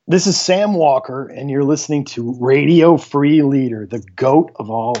This is Sam Walker, and you're listening to Radio Free Leader, the GOAT of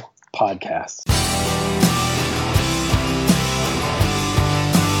all podcasts.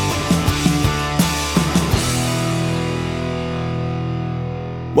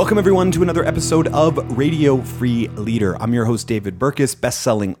 Welcome, everyone, to another episode of Radio Free Leader. I'm your host, David Burkus,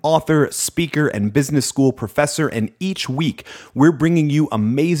 best-selling author, speaker, and business school professor, and each week we're bringing you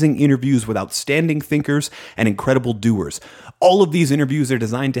amazing interviews with outstanding thinkers and incredible doers. All of these interviews are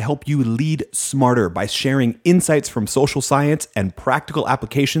designed to help you lead smarter by sharing insights from social science and practical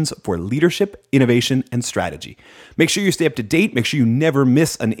applications for leadership, innovation, and strategy. Make sure you stay up to date. Make sure you never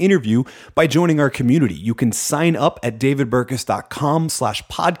miss an interview by joining our community. You can sign up at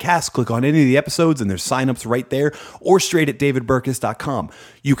davidburkus.com/podcast. Click on any of the episodes and there's signups right there, or straight at davidburkus.com.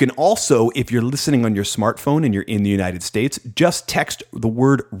 You can also, if you're listening on your smartphone and you're in the United States, just text the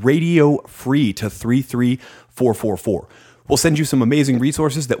word Radio Free to 33444. We'll send you some amazing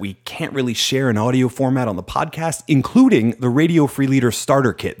resources that we can't really share in audio format on the podcast, including the Radio Free Leader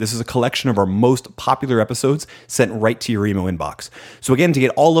Starter Kit. This is a collection of our most popular episodes sent right to your email inbox. So again, to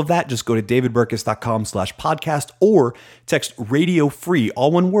get all of that, just go to davidburkus.com/podcast or text Radio Free,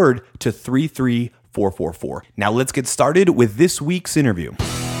 all one word, to 33444. Now let's get started with this week's interview.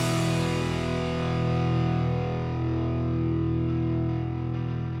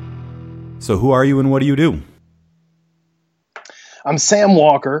 So who are you and what do you do? I'm Sam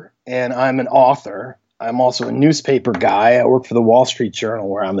Walker, and I'm an author. I'm also a newspaper guy. I work for the Wall Street Journal,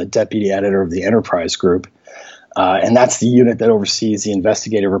 where I'm the deputy editor of the Enterprise Group. And that's the unit that oversees the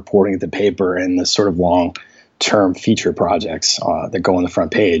investigative reporting of the paper and the sort of long-term feature projects that go on the front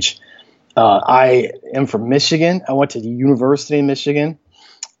page. I am from Michigan. I went to the University of Michigan,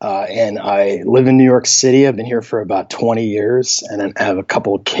 and I live in New York City. I've been here for about 20 years, and I have a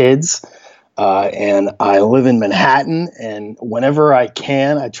couple of kids. And I live in Manhattan, and whenever I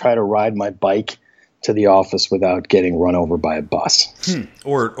can, I try to ride my bike to the office without getting run over by a bus.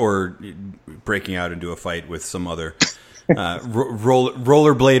 Or breaking out into a fight with some other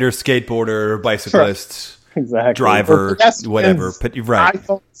rollerblader, skateboarder, bicyclist, exactly. Driver, whatever. Right.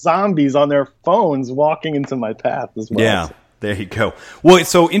 iPhone zombies on their phones walking into my path as well. Yeah. There you go. Well, it's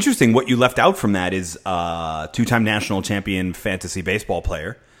so interesting. What you left out from that is two-time national champion fantasy baseball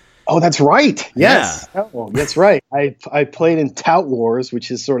player. Oh, that's right. Yes. Yeah. Oh, that's right. I played in Tout Wars, which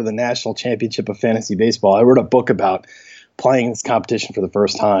is sort of the national championship of fantasy baseball. I wrote a book about playing this competition for the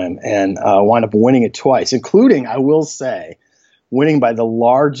first time and wound up winning it twice, including, I will say, winning by the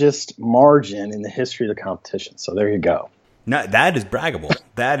largest margin in the history of the competition. So there you go. No, that is braggable.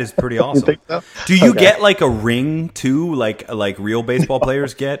 That is pretty awesome. You think so? Do you get like a ring too, like real baseball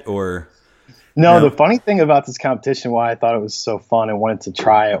players get, or? No, the funny thing about this competition, why I thought it was so fun and wanted to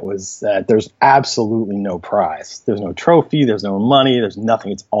try it, was that there's absolutely no prize. There's no trophy. There's no money. There's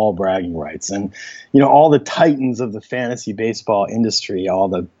nothing. It's all bragging rights. And, all the titans of the fantasy baseball industry, all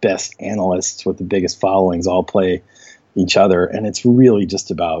the best analysts with the biggest followings all play each other. And it's really just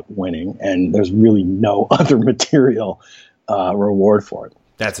about winning. And there's really no other material reward for it.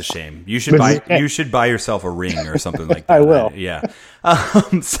 That's a shame. You should buy yourself a ring or something like that. I will. Yeah.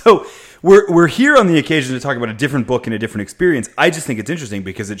 So we're here on the occasion to talk about a different book and a different experience. I just think it's interesting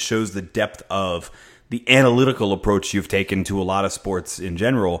because it shows the depth of the analytical approach you've taken to a lot of sports in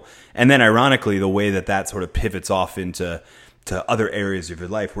general, and then ironically the way that sort of pivots off into other areas of your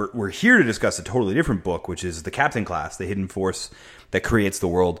life. We're here to discuss a totally different book, which is The Captain Class: The Hidden Force That Creates the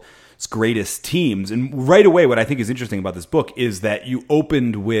World's Greatest Teams. And right away, what I think is interesting about this book is that you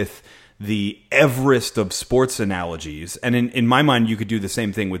opened with the Everest of sports analogies. And in my mind, you could do the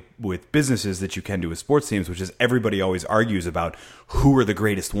same thing with businesses that you can do with sports teams, which is everybody always argues about who are the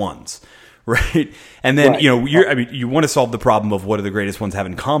greatest ones. Right. And then, right. You want to solve the problem of what do the greatest ones have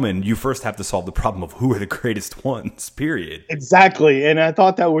in common. You first have to solve the problem of who are the greatest ones, period. Exactly. And I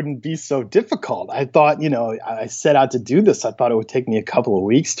thought that wouldn't be so difficult. I thought, I set out to do this. I thought it would take me a couple of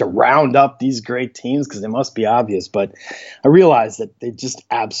weeks to round up these great teams because they must be obvious. But I realized that they just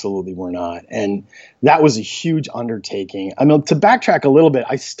absolutely were not. And that was a huge undertaking. I mean, to backtrack a little bit,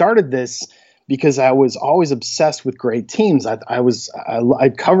 I started this because I was always obsessed with great teams. I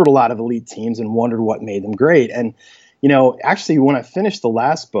covered a lot of elite teams and wondered what made them great. And, actually when I finished the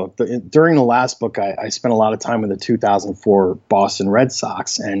last book, during the last book, I spent a lot of time with the 2004 Boston Red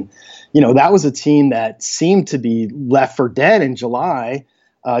Sox. And, that was a team that seemed to be left for dead in July.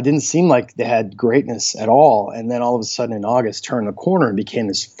 Didn't seem like they had greatness at all. And then all of a sudden in August turned the corner and became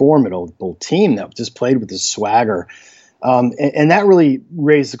this formidable team that just played with this swagger. And that really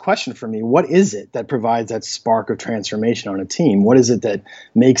raised the question for me, what is it that provides that spark of transformation on a team? What is it that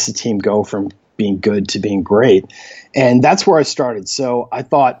makes a team go from being good to being great. And that's where I started. So I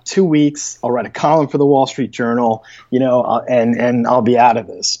thought 2 weeks, I'll write a column for the Wall Street Journal, and I'll be out of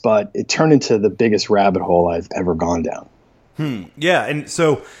this. But it turned into the biggest rabbit hole I've ever gone down. Yeah. And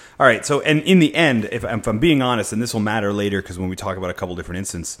so, all right. So, and in the end, if I'm being honest, and this will matter later, because when we talk about a couple different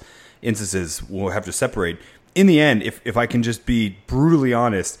instances, we'll have to separate. In the end, if I can just be brutally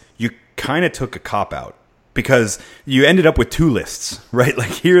honest, you kind of took a cop-out. Because you ended up with 2 lists, right?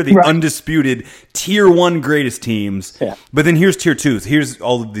 Like, here are the undisputed tier 1 greatest teams, but then here's tier 2. Here's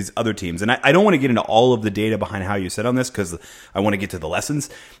all of these other teams. And I don't want to get into all of the data behind how you set on this, because I want to get to the lessons.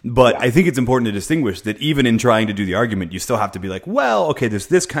 But I think it's important to distinguish that even in trying to do the argument, you still have to be like, well, okay, there's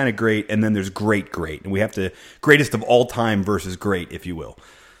this kind of great, and then there's great. And we have to greatest of all time versus great, if you will.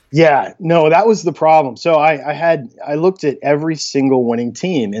 Yeah, no, that was the problem. So I looked at every single winning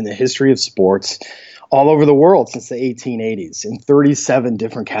team in the history of sports all over the world since the 1880s in 37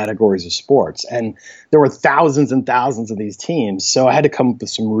 different categories of sports. And there were thousands and thousands of these teams. So I had to come up with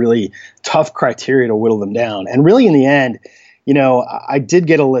some really tough criteria to whittle them down. And really, in the end, I did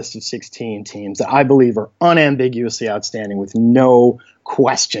get a list of 16 teams that I believe are unambiguously outstanding with no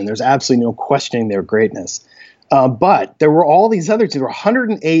question. There's absolutely no questioning their greatness. But there were all these other teams. There were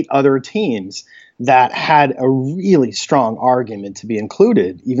 108 other teams that had a really strong argument to be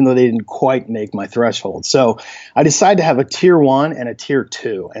included, even though they didn't quite make my threshold. So I decided to have a tier 1 and a tier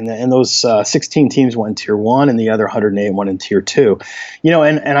 2. And those 16 teams went in tier 1 and the other 108 went in tier 2.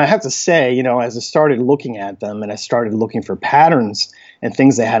 And I have to say, as I started looking at them and I started looking for patterns and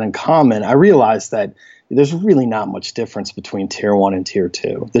things they had in common, I realized that there's really not much difference between tier 1 and tier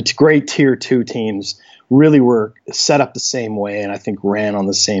 2. The great tier 2 teams really were set up the same way and I think ran on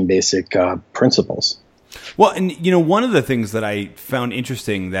the same basic principles. Well, and one of the things that I found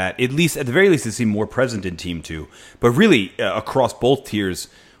interesting that at the very least it seemed more present in Team 2, but really across both tiers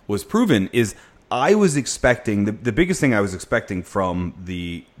was proven is I was expecting, the biggest thing I was expecting from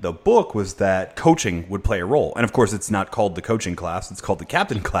the book was that coaching would play a role. And of course, it's not called the coaching class, it's called the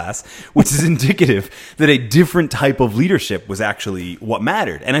captain class, which is indicative that a different type of leadership was actually what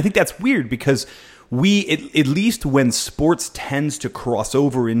mattered. And I think that's weird because at least when sports tends to cross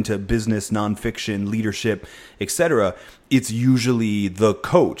over into business, nonfiction, leadership, etc., it's usually the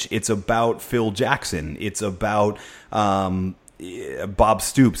coach. It's about Phil Jackson. It's about Bob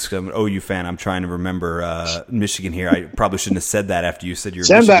Stoops. I'm an OU fan. I'm trying to remember Michigan here. I probably shouldn't have said that after you said you're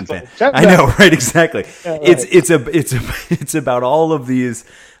a Michigan fan. I know, right? Exactly. Yeah, right. It's about all of these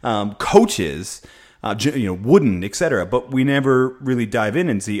coaches. Wooden, et cetera. But we never really dive in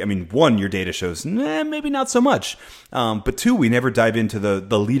and see, one, your data shows, maybe not so much. But 2, we never dive into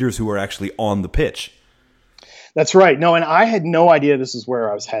the leaders who are actually on the pitch. That's right. No, and I had no idea this is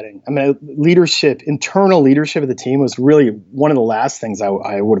where I was heading. Internal leadership of the team was really one of the last things I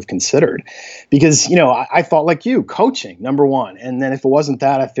would have considered because, I thought like you, coaching, number one. And then if it wasn't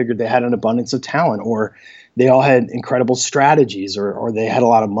that, I figured they had an abundance of talent or they all had incredible strategies or they had a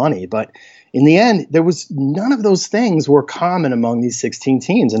lot of money. But in the end, there was none of those things were common among these 16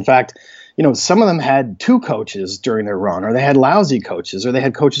 teams. In fact, some of them had 2 coaches during their run, or they had lousy coaches, or they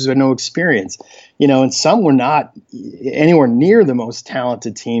had coaches who had no experience, and some were not anywhere near the most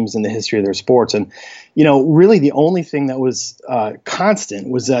talented teams in the history of their sports. And, really the only thing that was constant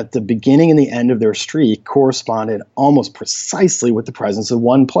was that the beginning and the end of their streak corresponded almost precisely with the presence of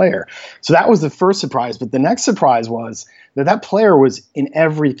one player. So that was the first surprise. But the next surprise was that player was in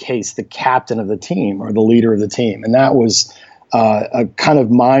every case the captain of the team or the leader of the team. And that was a kind of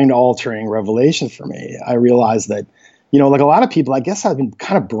mind-altering revelation for me. I realized that, like a lot of people, I guess I've been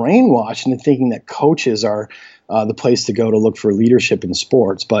kind of brainwashed into thinking that coaches are the place to go to look for leadership in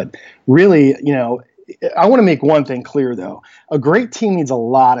sports. But really, I want to make one thing clear, though. A great team needs a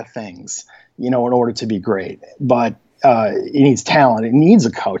lot of things, in order to be great. But it needs talent. It needs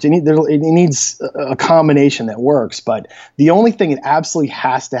a coach. It needs a combination that works. But the only thing it absolutely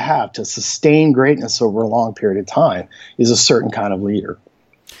has to have to sustain greatness over a long period of time is a certain kind of leader.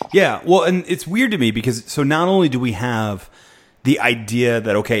 Yeah. Well, and it's weird to me because so not only do we have the idea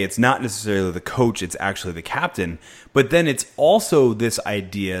that, okay, it's not necessarily the coach, it's actually the captain, but then it's also this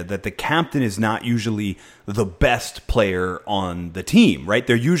idea that the captain is not usually the best player on the team, right?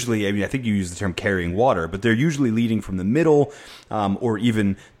 They're usually, I think you use the term carrying water, but they're usually leading from the middle or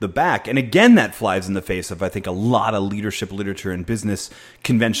even the back. And again, that flies in the face of, I think, a lot of leadership literature and business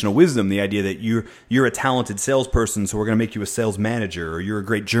conventional wisdom, the idea that you're a talented salesperson, so we're going to make you a sales manager, or you're a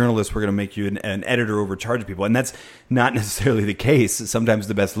great journalist, we're going to make you an editor overcharge people. And that's not necessarily the case. Sometimes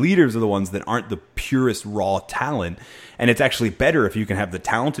the best leaders are the ones that aren't the purest raw talent. And it's actually better if you can have the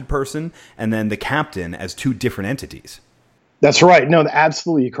talented person and then the captain as 2 different entities. That's right. No,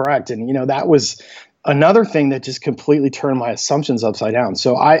 absolutely correct. And, that was another thing that just completely turned my assumptions upside down.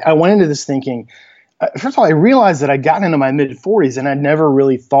 So I went into this thinking, first of all, I realized that I'd gotten into my mid 40s and I'd never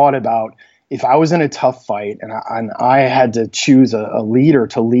really thought about if I was in a tough fight and I had to choose a leader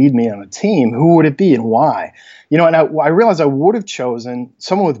to lead me on a team, who would it be and why? And I realized I would have chosen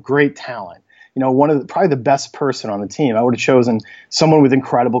someone with great talent. Probably the best person on the team. I would have chosen someone with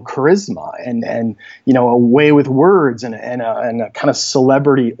incredible charisma and a way with words and a kind of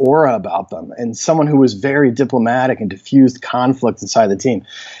celebrity aura about them, and someone who was very diplomatic and diffused conflict inside the team.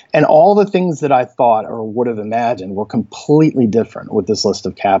 And all the things that I thought or would have imagined were completely different with this list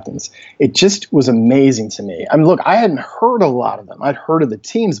of captains. It just was amazing to me. I mean, look, I hadn't heard a lot of them. I'd heard of the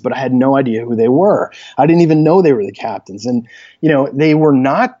teams, but I had no idea who they were. I didn't even know they were the captains. And, they were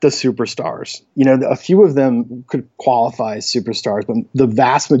not the superstars. A few of them could qualify as superstars, but the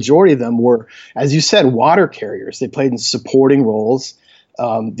vast majority of them were, as you said, water carriers. They played in supporting roles.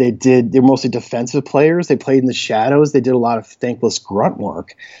 They're mostly defensive players. They played in the shadows. They did a lot of thankless grunt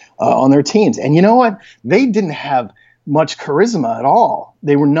work on their teams. And you know what? They didn't have much charisma at all.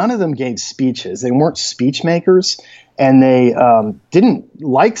 None of them gave speeches. They weren't speech makers, and they didn't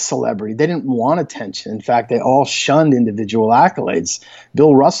like celebrity. They didn't want attention. In fact, they all shunned individual accolades.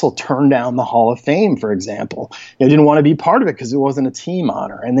 Bill Russell turned down the Hall of Fame, for example. They didn't want to be part of it because it wasn't a team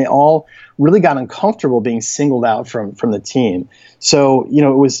honor, and they all really got uncomfortable being singled out from the team. So,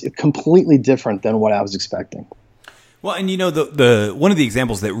 it was completely different than what I was expecting. Well, and the one of the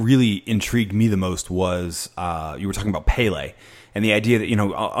examples that really intrigued me the most was you were talking about Pele and the idea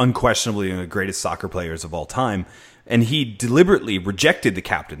that unquestionably one of the greatest soccer players of all time, and he deliberately rejected the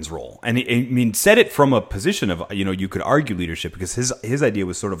captain's role, and said it from a position of you could argue leadership, because his idea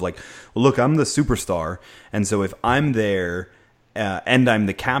was sort of like, well, look, I'm the superstar, and so if I'm there and I'm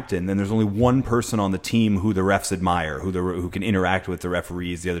the captain, then there's only one person on the team who the refs admire, who can interact with the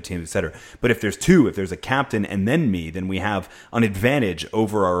referees, the other teams, etc. But if there's two, if there's a captain and then me, then we have an advantage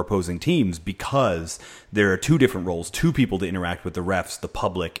over our opposing teams, because there are two different roles, two people to interact with the refs, the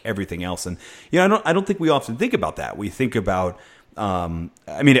public, everything else. And I don't think we often think about that. We think about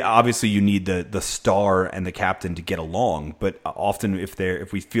obviously you need the star and the captain to get along, but often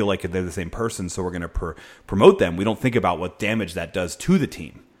if we feel like they're the same person, so we're going to promote them, we don't think about what damage that does to the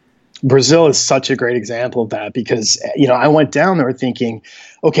team. Brazil is such a great example of that, because, I went down there thinking,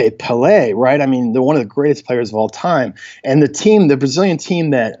 okay, Pelé, right? I mean, they're one of the greatest players of all time. And the Brazilian team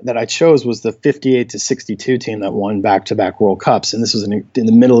that I chose was the 58-62 team that won back-to-back World Cups. And this was in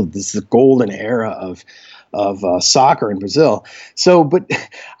the middle of this golden era of soccer in Brazil. So, but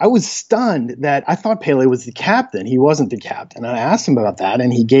I was stunned that I thought Pele was the captain. He wasn't the captain. And I asked him about that,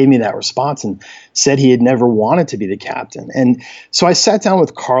 and he gave me that response and said he had never wanted to be the captain. And so I sat down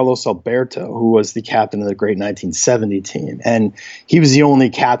with Carlos Alberto, who was the captain of the great 1970 team. And he was the only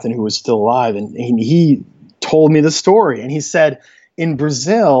captain who was still alive. And he told me the story, and he said, in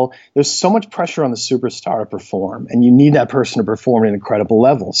Brazil, there's so much pressure on the superstar to perform, and you need that person to perform at an incredible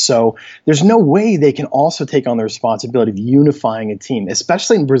level. So there's no way they can also take on the responsibility of unifying a team,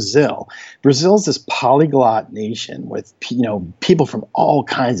 especially in Brazil. Brazil's this polyglot nation with people from all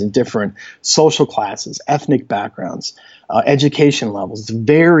kinds of different social classes, ethnic backgrounds, education levels. It's a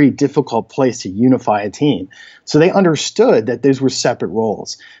very difficult place to unify a team. So they understood that those were separate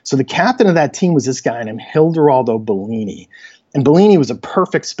roles. So the captain of that team was this guy named Hilderaldo Bellini. And Bellini was a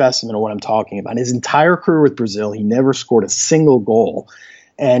perfect specimen of what I'm talking about. His entire career with Brazil, he never scored a single goal.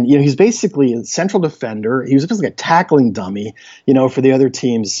 And, he's basically a central defender. He was basically a tackling dummy, for the other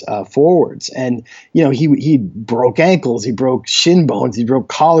team's forwards. And, he broke ankles, he broke shin bones, he broke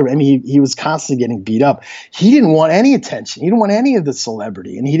collar. I mean, he was constantly getting beat up. He didn't want any attention. He didn't want any of the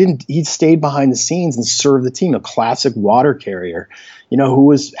celebrity. And he stayed behind the scenes and served the team, a classic water carrier, who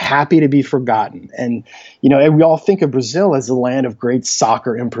was happy to be forgotten. And, we all think of Brazil as the land of great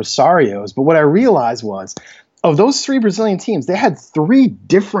soccer impresarios. But what I realized was, of those three Brazilian teams, they had three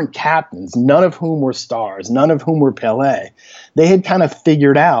different captains, none of whom were stars, none of whom were Pelé. They had kind of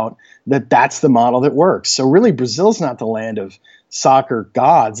figured out that that's the model that works. So really, Brazil's not the land of soccer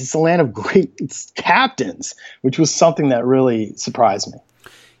gods. It's the land of great captains, which was something that really surprised me.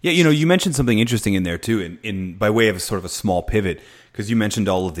 Yeah, you mentioned something interesting in there too, in by way of sort of a small pivot, because you mentioned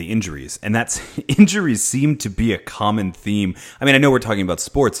all of the injuries, and injuries seem to be a common theme. I mean, I know we're talking about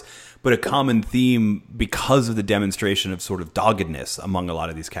sports, but a common theme because of the demonstration of sort of doggedness among a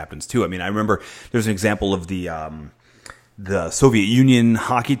lot of these captains too. I mean, I remember there's an example of the Soviet Union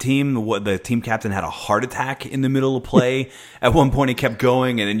hockey team. The team captain had a heart attack in the middle of play. At one point, he kept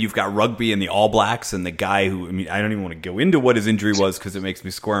going, and then you've got rugby and the All Blacks, and the guy who, I don't even want to go into what his injury was because it makes me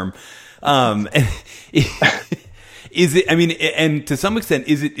squirm. Is it, I mean, and to some extent,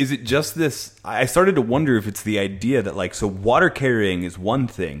 is it just this, I started to wonder if it's the idea that like, so water carrying is one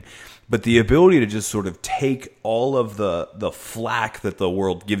thing, but the ability to just sort of take all of the flack that the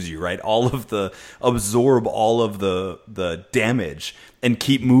world gives you, right? Absorb all of the damage and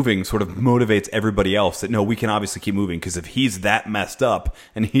keep moving sort of motivates everybody else that, no, we can obviously keep moving because if he's that messed up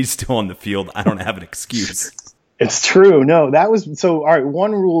and he's still on the field, I don't have an excuse. It's true. No, that was so. All right.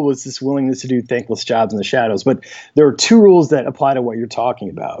 One rule was this willingness to do thankless jobs in the shadows, but there are two rules that apply to what you're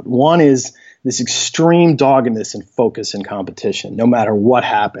talking about. One is this extreme doggedness and focus in competition, no matter what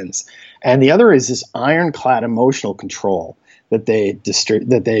happens. And the other is this ironclad emotional control that they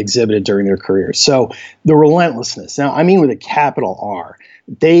exhibited during their careers. So the relentlessness. Now, I mean with a capital R.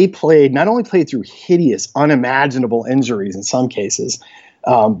 They not only played through hideous, unimaginable injuries in some cases,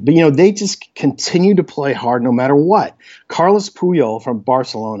 but, they just continue to play hard no matter what. Carlos Puyol from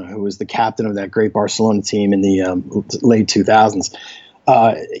Barcelona, who was the captain of that great Barcelona team in the late 2000s,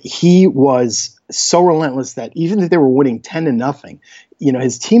 he was so relentless that even if they were winning 10-0,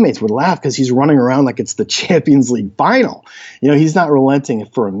 his teammates would laugh because he's running around like it's the Champions League final. He's not relenting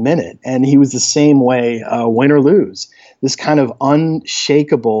for a minute. And he was the same way, win or lose. This kind of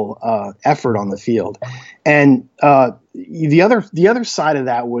unshakable effort on the field. And the other side of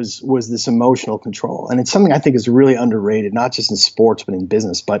that was this emotional control. And it's something I think is really underrated, not just in sports, but in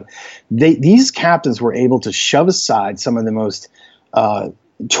business. But these captains were able to shove aside some of the most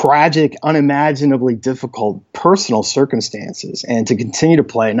tragic, unimaginably difficult personal circumstances and to continue to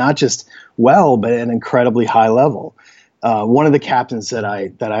play not just well, but at an incredibly high level. One of the captains that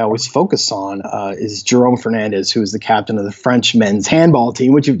I always focus on is Jerome Fernandez, who is the captain of the French men's handball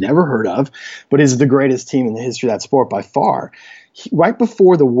team, which you've never heard of, but is the greatest team in the history of that sport by far. Right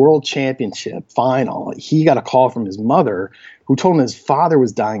before the World Championship final, he got a call from his mother who told him his father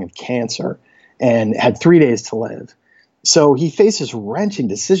was dying of cancer and had 3 days to live. So he faced this wrenching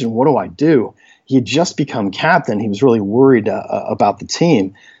decision. What do I do? He had just become captain. He was really worried about the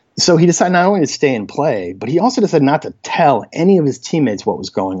team. So he decided not only to stay and play, but he also decided not to tell any of his teammates what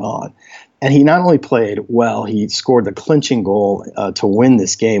was going on. And he not only played well, he scored the clinching goal to win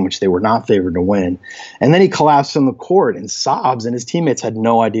this game, which they were not favored to win. And then he collapsed on the court in sobs, and his teammates had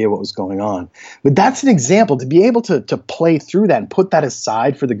no idea what was going on. But that's an example. To be able to play through that and put that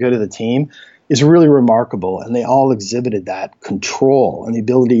aside for the good of the team is really remarkable. And they all exhibited that control and the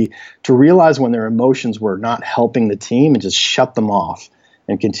ability to realize when their emotions were not helping the team and just shut them off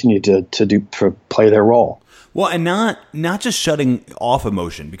and continue to play their role. Well, and not just shutting off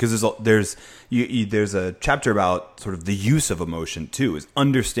emotion, because there's a chapter about sort of the use of emotion too, is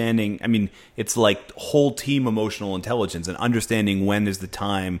understanding. I mean, it's like whole team emotional intelligence and understanding when is the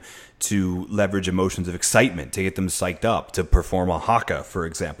time to leverage emotions of excitement to get them psyched up to perform a haka, for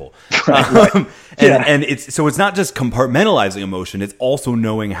example. Right. And it's not just compartmentalizing emotion; it's also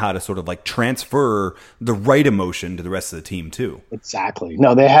knowing how to sort of like transfer the right emotion to the rest of the team too. Exactly.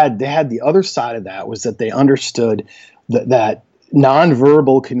 No, they had the other side of that was that they understood that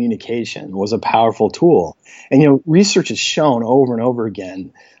nonverbal communication was a powerful tool. And research has shown over and over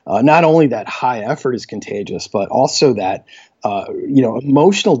again not only that high effort is contagious, but also that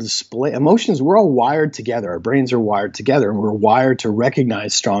emotional display. Emotions, we're all wired together. Our brains are wired together, and we're wired to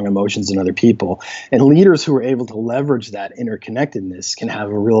recognize strong emotions in other people. And leaders who are able to leverage that interconnectedness can have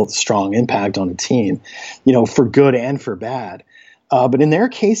a real strong impact on a team, for good and for bad. But in their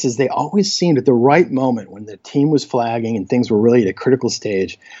cases, they always seemed at the right moment when the team was flagging and things were really at a critical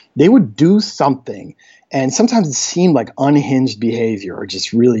stage, they would do something. And sometimes it seemed like unhinged behavior or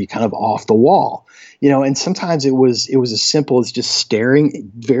just really kind of off the wall, and sometimes it was as simple as just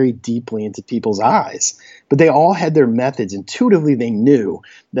staring very deeply into people's eyes. But they all had their methods. Intuitively, they knew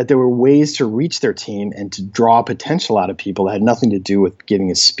that there were ways to reach their team and to draw potential out of people that had nothing to do with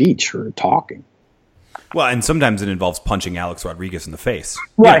giving a speech or talking. Well, and sometimes it involves punching Alex Rodriguez in the face.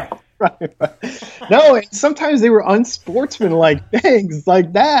 Right. Yeah. Right. No, and sometimes they were unsportsmanlike things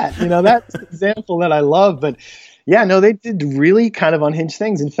like that. That's an example that I love. But yeah, no, they did really kind of unhinged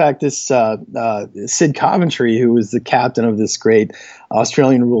things. In fact, this Sid Coventry, who was the captain of this great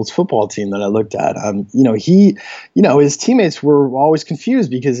Australian rules football team that I looked at, his teammates were always confused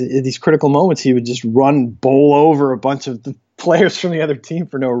because at these critical moments, he would just bowl over a bunch of the players from the other team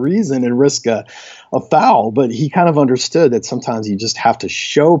for no reason and risk a foul. But he kind of understood that sometimes you just have to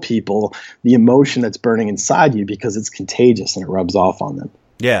show people the emotion that's burning inside you because it's contagious and it rubs off on them.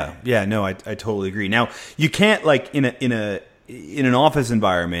 Yeah, no, I totally agree. Now, you can't like in in an office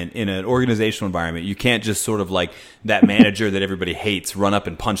environment, in an organizational environment, you can't just sort of like that manager that everybody hates run up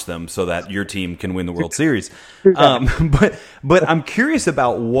and punch them so that your team can win the World Series. But I'm curious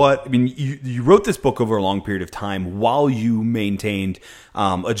about what, I mean, you wrote this book over a long period of time while you maintained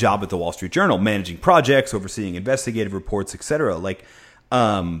a job at the Wall Street Journal, managing projects, overseeing investigative reports, etc. Like,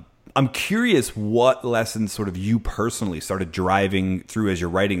 I'm curious what lessons sort of you personally started driving through as you're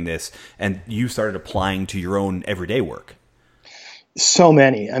writing this and you started applying to your own everyday work. So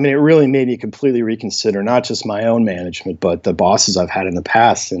many. I mean, it really made me completely reconsider not just my own management, but the bosses I've had in the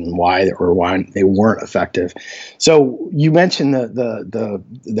past and why they weren't effective. So you mentioned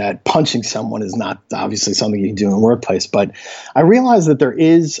that punching someone is not obviously something you can do in the workplace, but I realized that there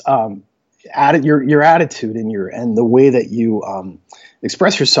is your attitude and the way that you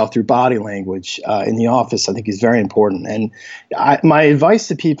express yourself through body language in the office, I think is very important. And my advice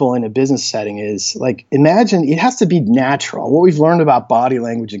to people in a business setting is, like, imagine it has to be natural. What we've learned about body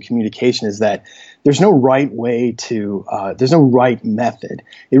language and communication is that there's no right way to, there's no right method.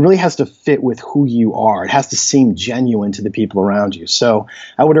 It really has to fit with who you are. It has to seem genuine to the people around you. So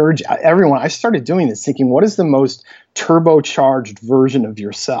I would urge everyone, I started doing this thinking, what is the most turbocharged version of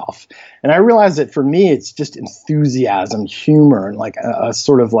yourself? And I realized that for me, it's just enthusiasm, humor, and like a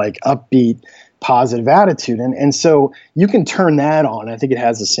sort of like upbeat, positive attitude. And so you can turn that on. I think it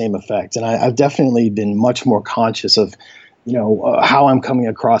has the same effect. And I've definitely been much more conscious of, how I'm coming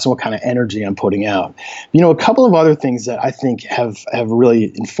across and what kind of energy I'm putting out. A couple of other things that I think have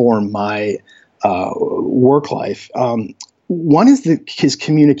really informed my work life. One is his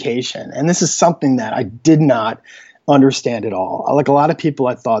communication. And this is something that I did not understand at all. Like a lot of people,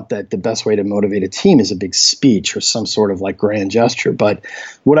 I thought that the best way to motivate a team is a big speech or some sort of like grand gesture. But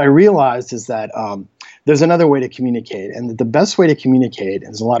what I realized is that there's another way to communicate. And the best way to communicate, and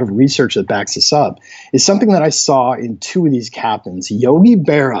there's a lot of research that backs this up, is something that I saw in two of these captains, Yogi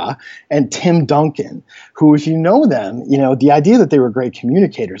Berra and Tim Duncan, who, if you know them, the idea that they were great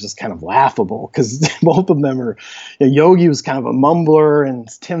communicators is kind of laughable because both of them are, Yogi was kind of a mumbler and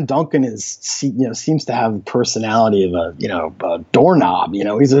Tim Duncan seems to have the personality of a doorknob.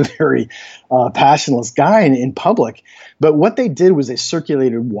 He's a very passionless guy in public. But what they did was they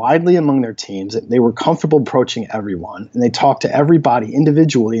circulated widely among their teams. They were comfortable approaching everyone, and they talked to everybody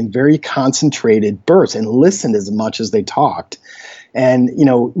individually in very concentrated bursts and listened as much as they talked. And,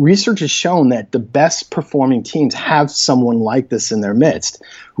 research has shown that the best performing teams have someone like this in their midst,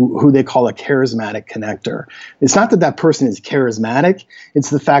 who they call a charismatic connector. It's not that person is charismatic.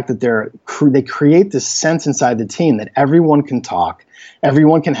 It's the fact that they create this sense inside the team that everyone can talk,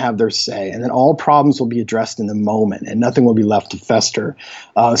 everyone can have their say, and then all problems will be addressed in the moment and nothing will be left to fester.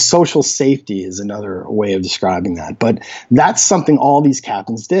 Social safety is another way of describing that. But that's something all these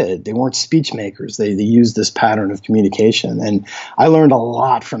captains did. They weren't speech makers. They used this pattern of communication. And I learned a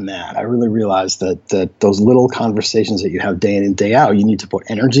lot from that. I really realized that those little conversations that you have day in and day out, you need to put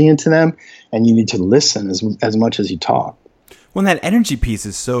energy into them and you need to listen as much as you talk. Well, that energy piece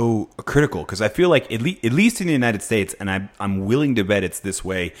is so critical because I feel like at least in the United States, and I'm willing to bet it's this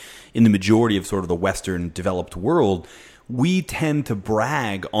way in the majority of sort of the Western developed world, we tend to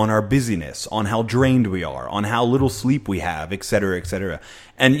brag on our busyness, on how drained we are, on how little sleep we have, et cetera, et cetera.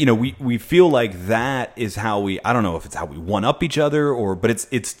 And, we feel like that is how I don't know if it's how we one up each other but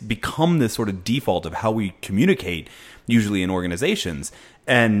it's become this sort of default of how we communicate usually in organizations.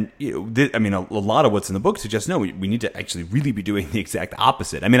 And a lot of what's in the book suggests no, we need to actually really be doing the exact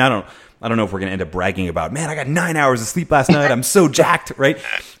opposite. I mean, I don't know if we're going to end up bragging about, man, I got 9 hours of sleep last night, I'm so jacked, right?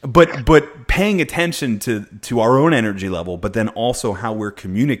 But paying attention to our own energy level, but then also how we're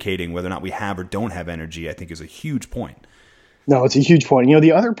communicating, whether or not we have or don't have energy, I think is a huge point. No, it's a huge point.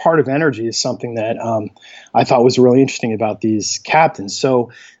 The other part of energy is something that I thought was really interesting about these captains.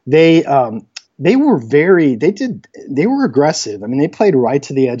 So they were aggressive. I mean, they played right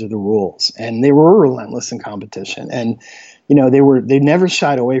to the edge of the rules, and they were relentless in competition. And they never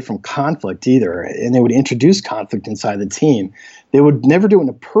shied away from conflict either, and they would introduce conflict inside the team. They would never do it in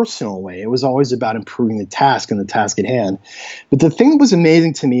a personal way. It was always about improving the task and the task at hand. But the thing that was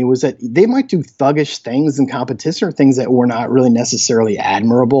amazing to me was that they might do thuggish things in competition or things that were not really necessarily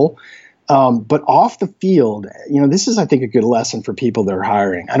admirable. But off the field, this is, I think, a good lesson for people that are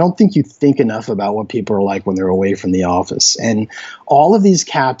hiring. I don't think you think enough about what people are like when they're away from the office. And all of these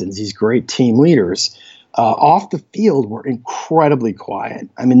captains, these great team leaders, off the field were incredibly quiet.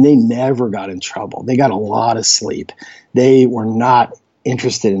 I mean, they never got in trouble. They got a lot of sleep. They were not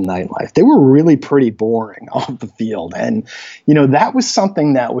interested in nightlife. They were really pretty boring off the field. And, that was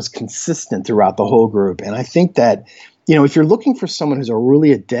something that was consistent throughout the whole group. And I think that, if you're looking for someone who's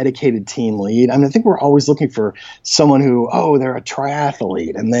a dedicated team lead, I mean, I think we're always looking for someone who, they're a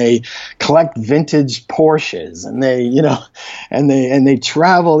triathlete and they collect vintage Porsches and they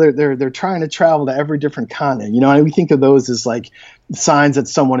travel. They're trying to travel to every different continent. And we think of those as like signs that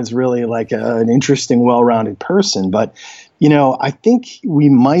someone is really like an interesting, well-rounded person. But I think we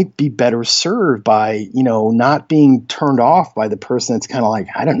might be better served by, not being turned off by the person that's kind of like,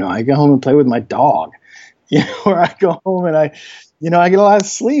 I don't know, I go home and play with my dog, or I go home and I get a lot of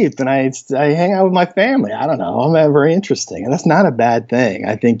sleep and I hang out with my family. I don't know. I'm very interesting. And that's not a bad thing.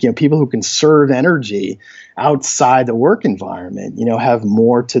 I think, people who conserve energy outside the work environment, have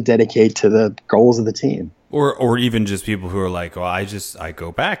more to dedicate to the goals of the team. Or even just people who are like, well, I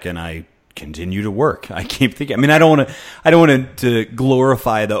go back and I continue to work. I keep thinking. I mean, I don't want to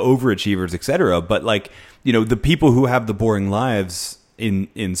glorify the overachievers, et cetera. But like, the people who have the boring lives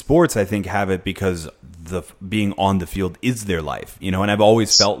in sports, I think have it because the being on the field is their life. And I've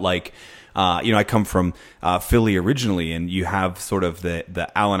always felt like, I come from Philly originally, and you have sort of the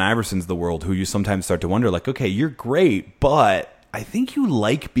Allen Iversons of the world who you sometimes start to wonder, like, okay, you're great, but I think you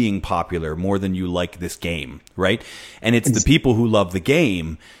like being popular more than you like this game, right? And it's the people who love the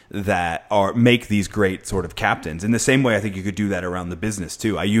game that make these great sort of captains. In the same way, I think you could do that around the business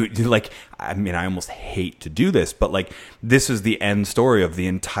too. I almost hate to do this, but like this is the end story of the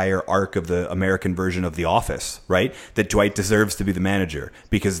entire arc of the American version of The Office, right? That Dwight deserves to be the manager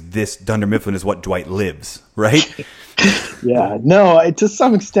because this Dunder Mifflin is what Dwight lives, right? Yeah, no, to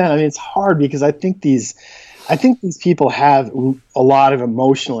some extent. I mean, it's hard because I think these people have a lot of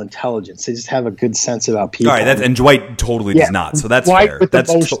emotional intelligence. They just have a good sense about people. All right, and Dwight totally does not, so that's Dwight fair. With that's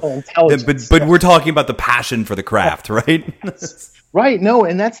emotional intelligence. But we're talking about the passion for the craft, right? Right. No,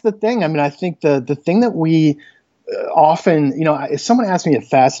 and that's the thing. I mean, I think the thing that we often, if someone asked me a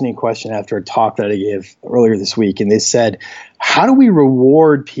fascinating question after a talk that I gave earlier this week, and they said, how do we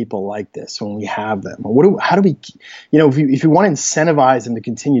reward people like this when we have them? How do we, if you want to incentivize them to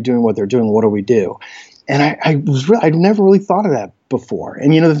continue doing what they're doing, what do we do? And I'd never really thought of that before.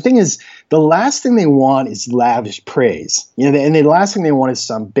 And, the thing is, the last thing they want is lavish praise. And the last thing they want is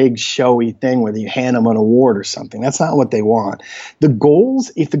some big showy thing where you hand them an award or something. That's not what they want. The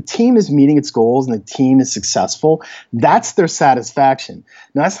goals, if the team is meeting its goals and the team is successful, that's their satisfaction.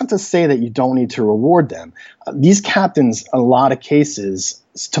 Now, that's not to say that you don't need to reward them. These captains, in a lot of cases,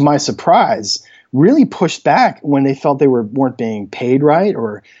 to my surprise, really pushed back when they felt they weren't being paid right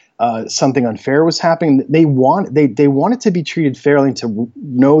or something unfair was happening. They wanted to be treated fairly and to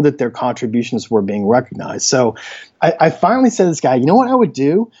know that their contributions were being recognized. So I finally said to this guy, you know what I would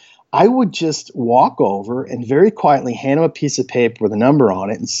do? I would just walk over and very quietly hand him a piece of paper with a number on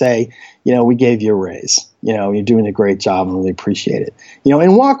it and say, we gave you a raise. You're doing a great job and really appreciate it.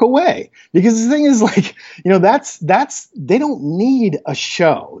 And walk away. Because the thing is, like, that's they don't need a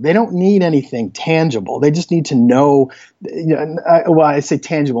show. They don't need anything tangible. They just need to know. I say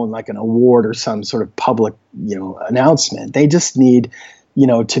tangible in like an award or some sort of public, announcement. They just need,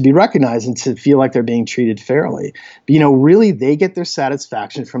 to be recognized and to feel like they're being treated fairly. But, really they get their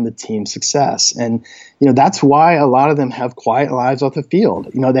satisfaction from the team success. And, that's why a lot of them have quiet lives off the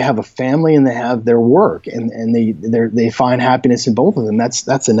field. They have a family and they have their work and they find happiness in both of them.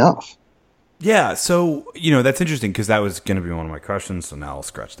 That's enough. Yeah. So, that's interesting because that was going to be one of my questions. So now I'll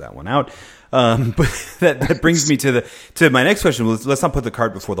scratch that one out. But that brings me to my next question. Let's not put the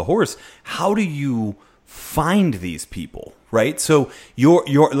cart before the horse. How do you find these people, right? So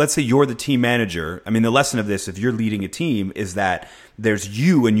let's say you're the team manager. I mean, the lesson of this, if you're leading a team, is that there's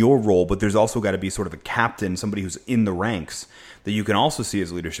you and your role, but there's also got to be sort of a captain, somebody who's in the ranks that you can also see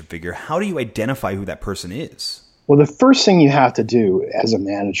as a leadership figure. How do you identify who that person is? Well, the first thing you have to do as a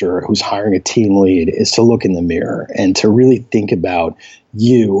manager who's hiring a team lead is to look in the mirror and to really think about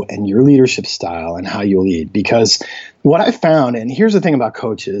you and your leadership style and how you lead. Because what I found, and here's the thing about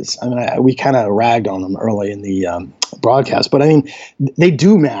coaches, I mean, we kind of ragged on them early in the broadcast, but I mean, they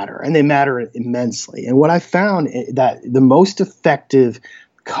do matter and they matter immensely. And what I found that the most effective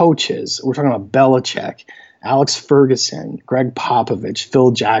coaches, we're talking about Belichick, Alex Ferguson, Greg Popovich,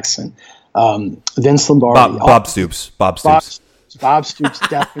 Phil Jackson, Vince Lombardi, Bob Stoops,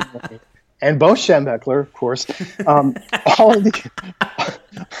 definitely, and Bo Schembechler, of course. All of the,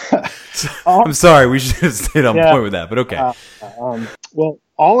 I'm sorry, we should have stayed on point with that, but okay. Well,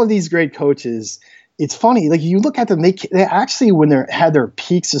 all of these great coaches, it's funny. Like you look at them, they actually, when they had their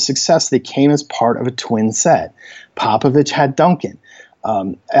peaks of success, they came as part of a twin set. Popovich had Duncan.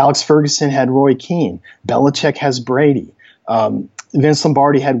 Alex Ferguson had Roy Keane. Belichick has Brady. Vince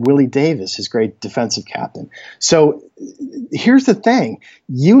Lombardi had Willie Davis, his great defensive captain. So here's the thing.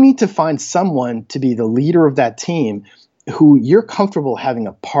 You need to find someone to be the leader of that team who you're comfortable having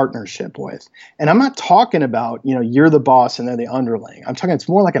a partnership with. And I'm not talking about, you're the boss and they're the underling. I'm talking, it's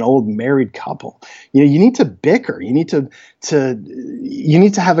more like an old married couple. You need to bicker. You need to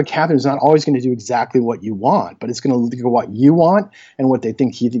have a captain who's not always going to do exactly what you want, but it's going to look at what you want and what he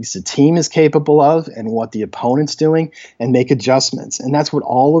thinks the team is capable of and what the opponent's doing and make adjustments. And that's what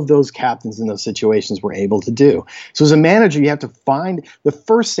all of those captains in those situations were able to do. So as a manager, you have to the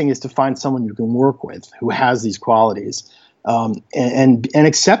first thing is to find someone you can work with who has these qualities. And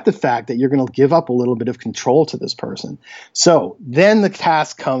accept the fact that you're going to give up a little bit of control to this person. So then the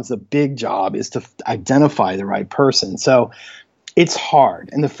task comes, the big job is to identify the right person. So it's hard.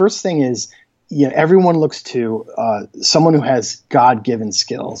 And the first thing is, everyone looks to someone who has God-given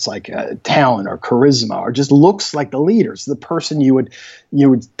skills like talent or charisma or just looks like the leader. So the person you would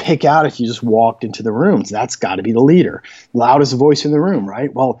pick out if you just walked into the rooms. That's got to be the leader. Loudest voice in the room,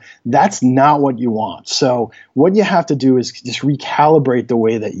 right? Well, that's not what you want. So what you have to do is just recalibrate the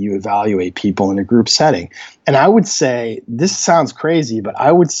way that you evaluate people in a group setting. And I would say, this sounds crazy, but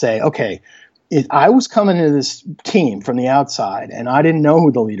I would say, okay, if I was coming into this team from the outside and I didn't know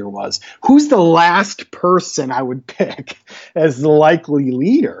who the leader was, who's the last person I would pick as the likely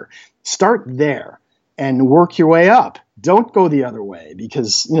leader? Start there and work your way up. Don't go the other way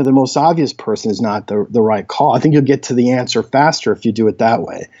because, the most obvious person is not the right call. I think you'll get to the answer faster if you do it that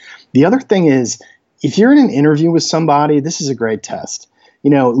way. The other thing is, if you're in an interview with somebody, this is a great test.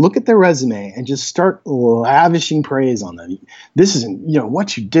 Look at their resume and just start lavishing praise on them. This is,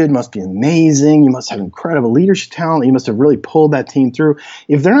 what you did must be amazing. You must have incredible leadership talent. You must have really pulled that team through.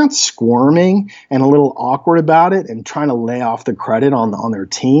 If they're not squirming and a little awkward about it and trying to lay off the credit on their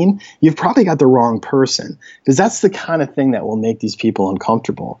team, you've probably got the wrong person because that's the kind of thing that will make these people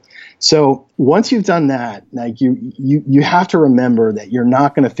uncomfortable. So once you've done that, like you have to remember that you're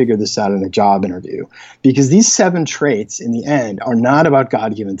not going to figure this out in a job interview because these 7 traits in the end are not about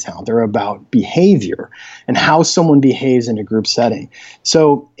God-given talent. They're about behavior and how someone behaves in a group setting.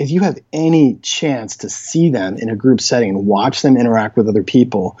 So if you have any chance to see them in a group setting and watch them interact with other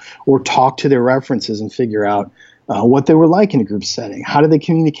people or talk to their references and figure out what they were like in a group setting. How did they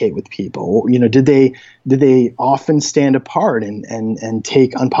communicate with people? Did they often stand apart and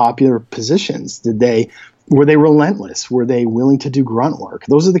take unpopular positions? Were they relentless? Were they willing to do grunt work?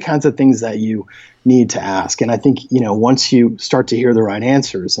 Those are the kinds of things that you need to ask. And I think, once you start to hear the right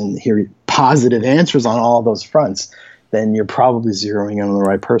answers and hear positive answers on all those fronts, then you're probably zeroing in on the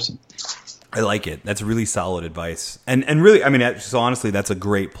right person. I like it. That's really solid advice. And really, so honestly, that's a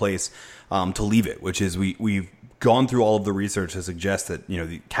great place to leave it, which is we've gone through all of the research to suggest that,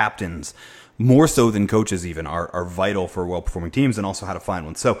 the captains, more so than coaches even, are vital for well-performing teams and also how to find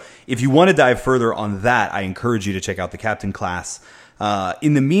one. So if you want to dive further on that, I encourage you to check out the captain class.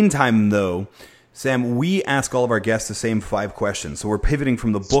 In the meantime, though, Sam, we ask all of our guests the same 5 questions. So we're pivoting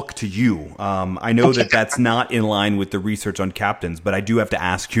from the book to you. I know that that's not in line with the research on captains, but I do have to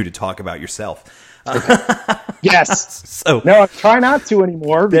ask you to talk about yourself. Yes. So no, I try not to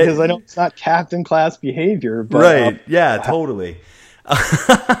anymore because I know it's not captain class behavior. But, right. Yeah, totally.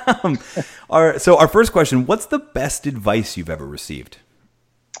 So our first question, what's the best advice you've ever received?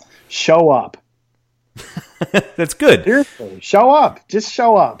 Show up. That's good. Seriously, show up. Just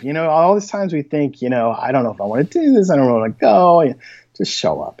show up. All these times we think, I don't know if I want to do this. I don't know where to go. Just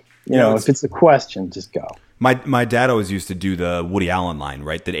show up. If it's a question, just go. My dad always used to do the Woody Allen line,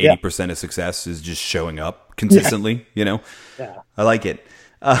 right? That 80% of success is just showing up consistently, Yeah. I like it.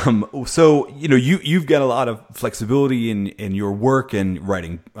 So, you've got a lot of flexibility in your work and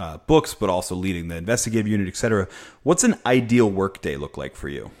writing books, but also leading the investigative unit, et cetera. What's an ideal work day look like for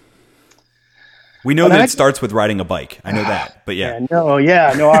you? We know that it starts with riding a bike. I know that, but yeah. All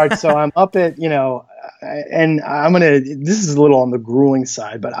right. So I'm up at, and this is a little on the grueling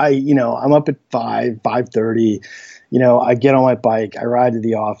side, but I'm up at 5:30. I get on my bike, I ride to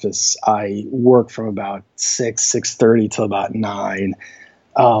the office, I work from about 6:30 till about 9.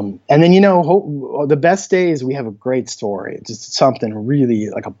 And then, the best days we have a great story, just something really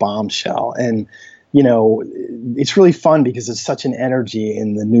like a bombshell. And, it's really fun because there's such an energy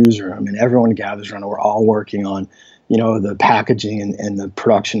in the newsroom and everyone gathers around and we're all working on, the packaging and the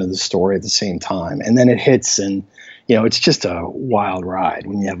production of the story at the same time. And then it hits and, it's just a wild ride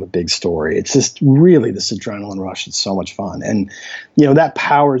when you have a big story. It's just really this adrenaline rush. It's so much fun. And, that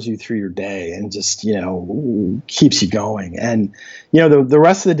powers you through your day and just, keeps you going. And, the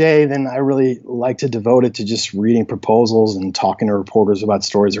rest of the day, then I really like to devote it to just reading proposals and talking to reporters about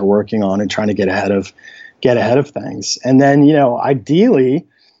stories they're working on and trying to get ahead of, get ahead of things. And then, ideally,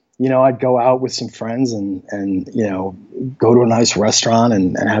 I'd go out with some friends and go to a nice restaurant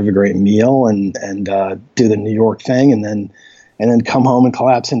and have a great meal and do the New York thing and then come home and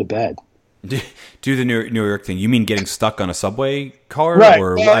collapse into bed. Do the New York thing. You mean getting stuck on a subway car? Right.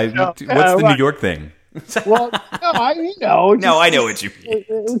 Or what's the New York thing? Well, I know what you mean.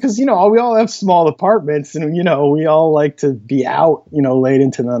 Because, we all have small apartments and, we all like to be out, late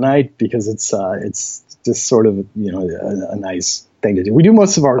into the night because it's just sort of, a nice thing to do. We do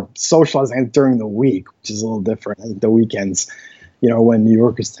most of our socializing during the week, which is a little different. I think the weekends, when New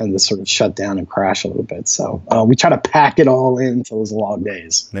Yorkers tend to sort of shut down and crash a little bit. So we try to pack it all into those long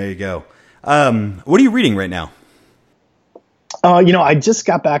days. There you go. What are you reading right now? I just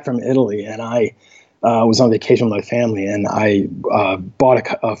got back from Italy and I was on vacation with my family and I bought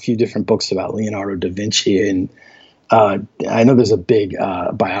a few different books about Leonardo da Vinci. And I know there's a big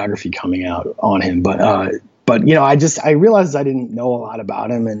biography coming out on him, but I realized I didn't know a lot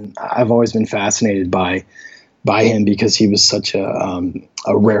about him, and I've always been fascinated by him because he was such a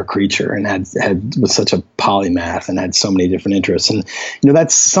rare creature and was such a polymath and had so many different interests. And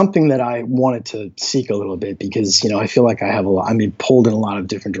that's something that I wanted to seek a little bit because I feel like I'm being pulled in a lot of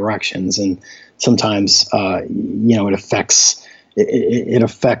different directions, and sometimes it affects. It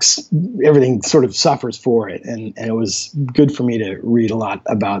affects everything, sort of suffers for it. And it was good for me to read a lot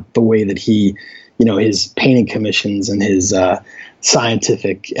about the way that he, his painting commissions and his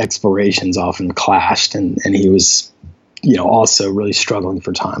scientific explorations often clashed. And he was, also really struggling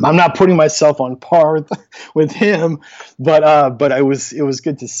for time. I'm not putting myself on par with him, but it was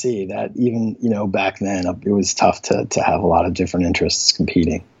good to see that even, back then it was tough to have a lot of different interests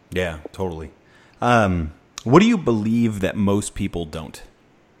competing. Yeah, totally. What do you believe that most people don't?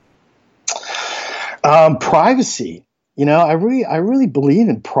 Privacy. I really believe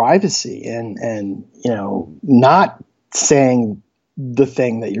in privacy and not saying the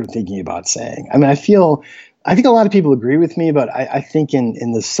thing that you're thinking about saying. I mean, I think a lot of people agree with me, but I think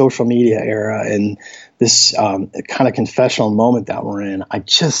in the social media era and this kind of confessional moment that we're in, I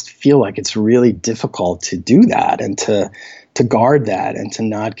just feel like it's really difficult to do that and to guard that and to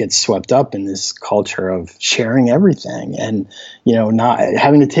not get swept up in this culture of sharing everything and, not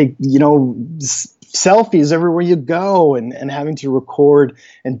having to take, selfies everywhere you go and having to record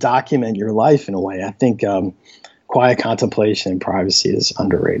and document your life in a way. I think quiet contemplation and privacy is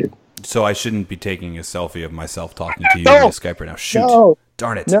underrated. So I shouldn't be taking a selfie of myself talking to you on Skype right now. Shoot. No,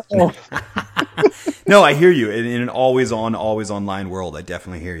 darn it. No. No, I hear you. In an always online world, I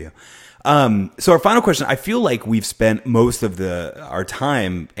definitely hear you. So our final question, I feel like we've spent most of our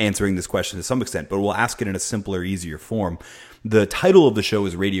time answering this question to some extent, but we'll ask it in a simpler, easier form. The title of the show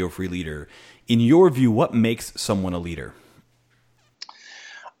is Radio Free Leader. In your view, what makes someone a leader?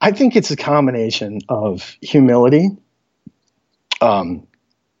 I think it's a combination of humility,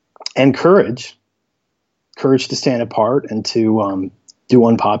 and courage to stand apart and to do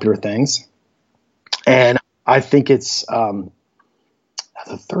unpopular things. And I think it's the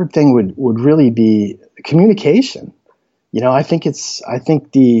third thing would really be communication. I think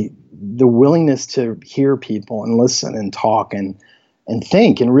the willingness to hear people and listen and talk and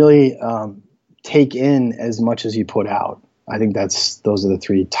think and really take in as much as you put out. I think those are the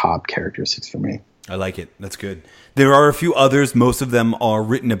three top characteristics for me. I like it. That's good. There are a few others. Most of them are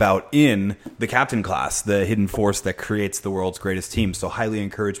written about in The Captain Class, the hidden force that creates the world's greatest team. So highly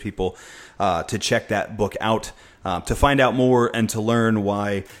encourage people to check that book out, to find out more and to learn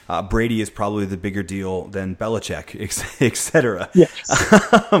why Brady is probably the bigger deal than Belichick, etc. Yes.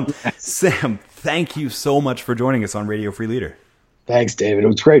 Sam, thank you so much for joining us on Radio Free Leader. Thanks, David. It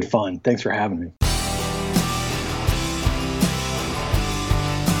was great fun. Thanks for having me.